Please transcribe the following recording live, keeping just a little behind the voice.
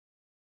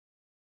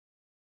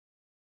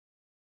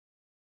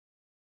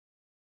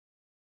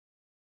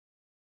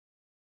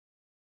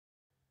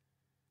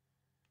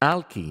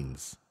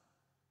Alkenes.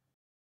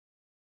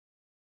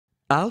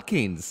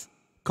 Alkenes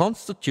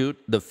constitute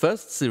the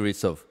first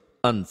series of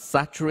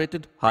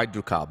unsaturated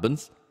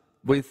hydrocarbons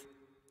with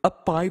a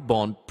pi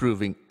bond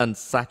proving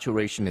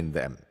unsaturation in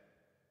them.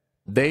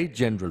 Their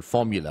general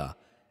formula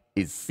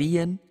is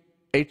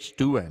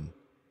CnH2n.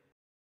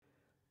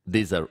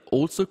 These are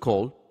also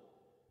called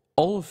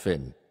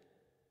olefin,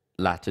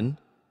 Latin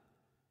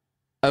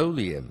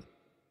oleum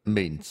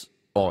means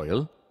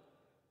oil,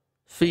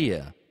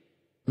 fere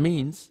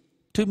means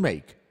to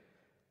make,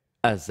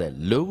 as their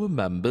lower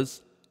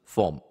members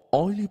form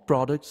oily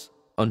products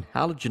on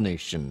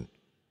halogenation.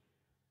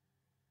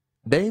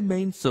 Their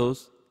main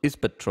source is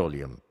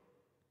petroleum.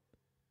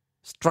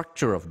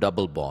 Structure of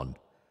double bond.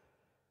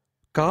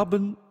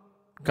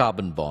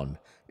 Carbon-carbon bond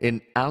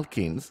in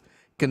alkenes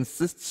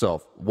consists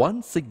of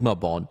one sigma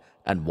bond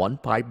and one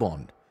pi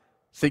bond.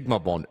 Sigma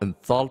bond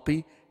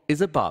enthalpy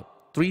is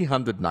about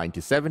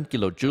 397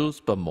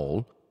 kilojoules per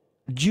mole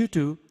due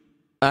to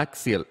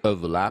axial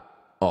overlap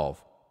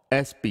of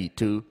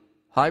sp2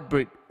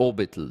 hybrid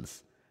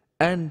orbitals,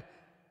 and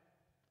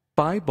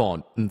pi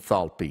bond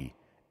enthalpy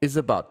is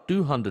about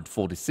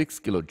 246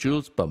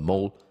 kilojoules per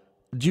mole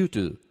due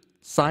to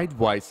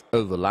sidewise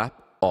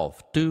overlap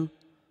of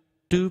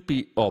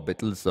 2p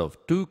orbitals of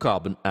two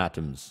carbon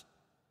atoms.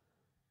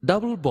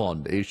 Double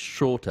bond is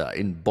shorter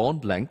in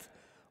bond length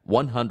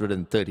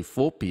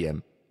 134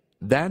 pm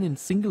than in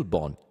single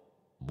bond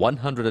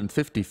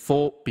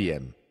 154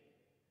 pm.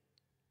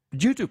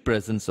 Due to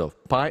presence of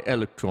pi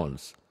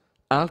electrons,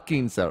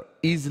 alkenes are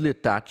easily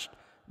attached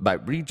by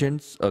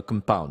reagents or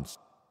compounds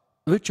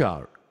which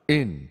are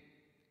in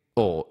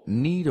or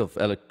need of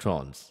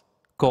electrons,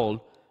 called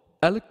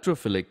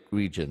electrophilic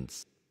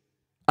reagents.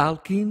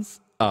 Alkenes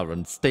are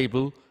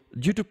unstable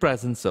due to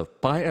presence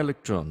of pi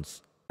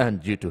electrons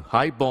and due to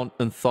high bond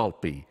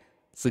enthalpy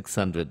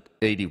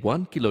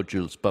 681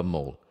 kilojoules per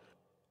mole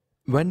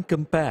when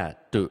compared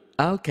to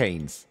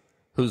alkanes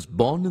whose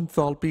bond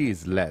enthalpy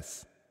is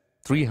less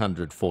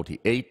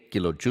 348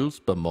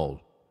 kilojoules per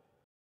mole.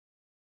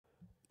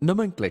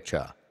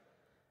 Nomenclature.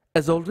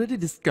 As already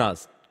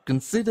discussed,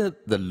 consider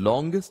the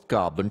longest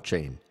carbon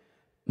chain,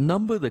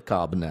 number the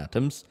carbon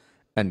atoms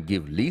and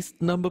give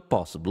least number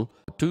possible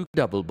to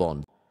double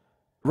bonds.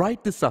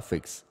 Write the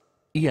suffix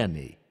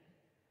 -ene.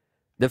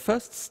 The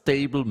first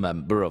stable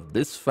member of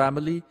this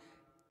family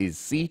is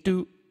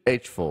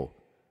C2H4,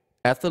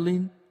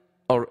 ethylene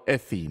or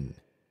ethene.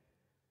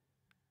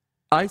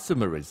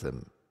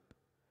 Isomerism.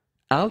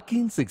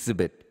 Alkenes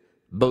exhibit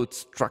both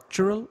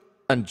structural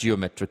and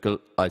geometrical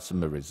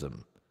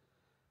isomerism.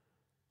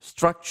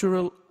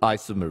 Structural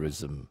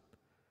isomerism.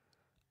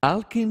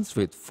 Alkenes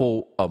with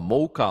 4 or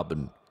more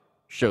carbon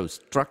show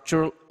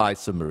structural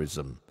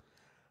isomerism.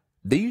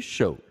 These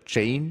show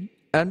chain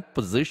and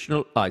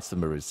positional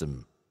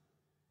isomerism.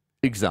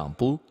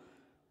 Example,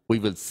 we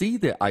will see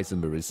the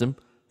isomerism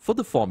for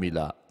the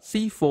formula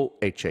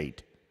C4H8.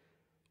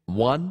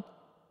 1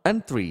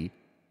 and 3,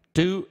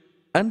 2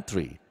 and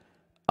 3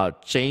 are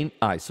chain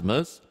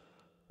isomers,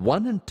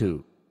 1 and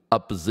 2 are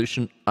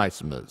position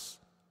isomers.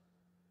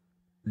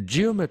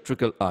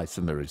 Geometrical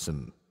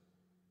isomerism.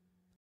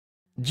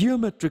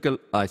 Geometrical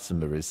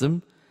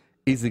isomerism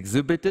is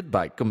exhibited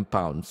by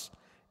compounds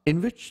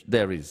in which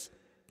there is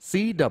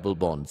C double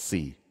bond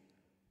C.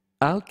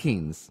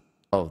 Alkenes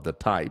of the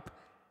type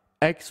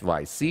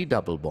XYC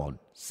double bond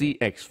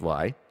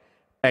CXY,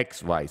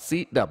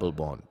 XYC double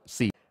bond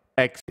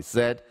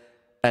CXZ,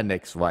 and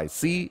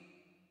XYC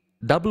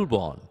double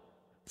bond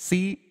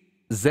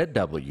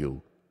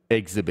CZW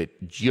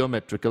exhibit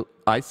geometrical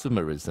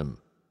isomerism.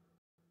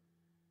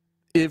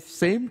 If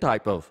same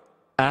type of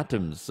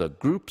atoms or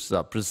groups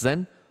are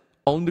present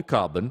on the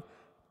carbon,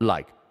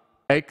 like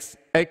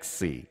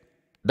XXC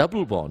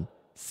double bond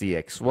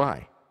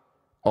CXY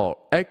or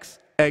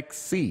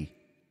XXC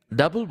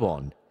double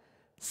bond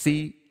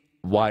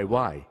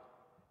CYY,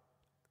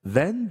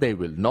 then they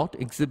will not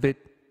exhibit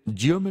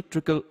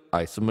geometrical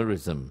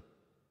isomerism.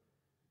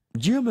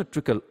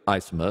 Geometrical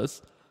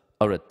isomers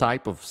are a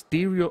type of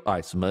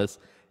stereoisomers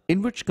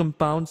in which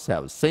compounds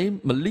have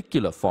same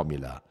molecular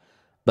formula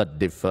but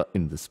differ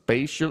in the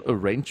spatial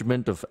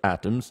arrangement of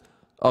atoms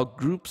or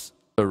groups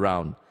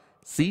around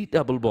C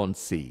double bond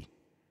C.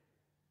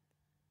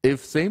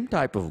 If same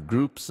type of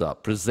groups are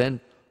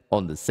present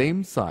on the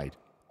same side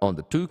on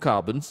the two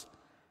carbons,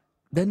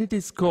 then it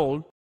is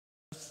called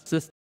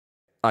cis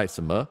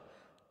isomer,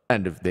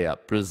 and if they are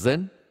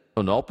present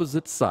on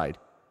opposite side,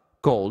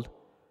 called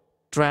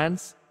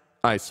trans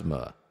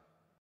isomer.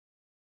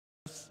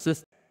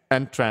 Cis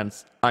and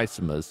trans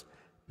isomers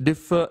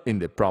differ in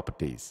their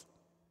properties,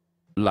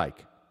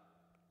 like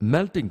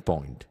melting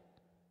point,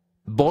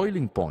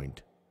 boiling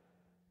point,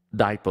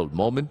 dipole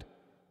moment,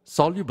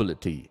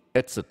 solubility,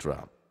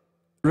 etc.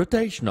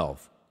 Rotation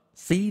of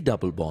C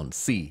double bond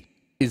C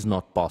is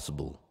not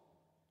possible,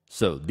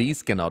 so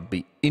these cannot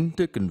be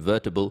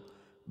interconvertible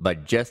by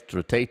just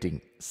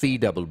rotating C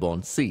double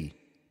bond C.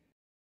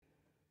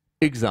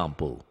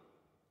 Example,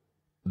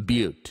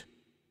 But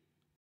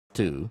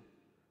 2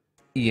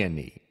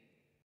 ENE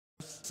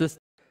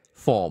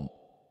form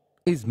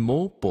is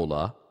more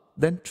polar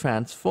than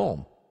trans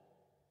form.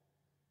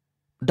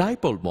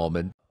 Dipole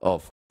moment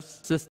of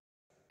system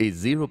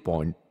is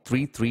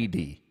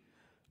 0.33d,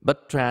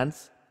 but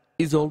trans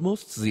is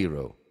almost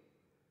zero.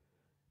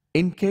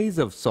 In case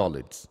of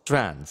solids,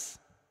 trans,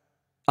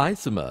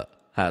 isomer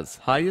has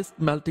highest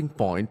melting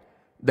point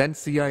than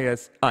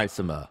CIS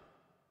isomer.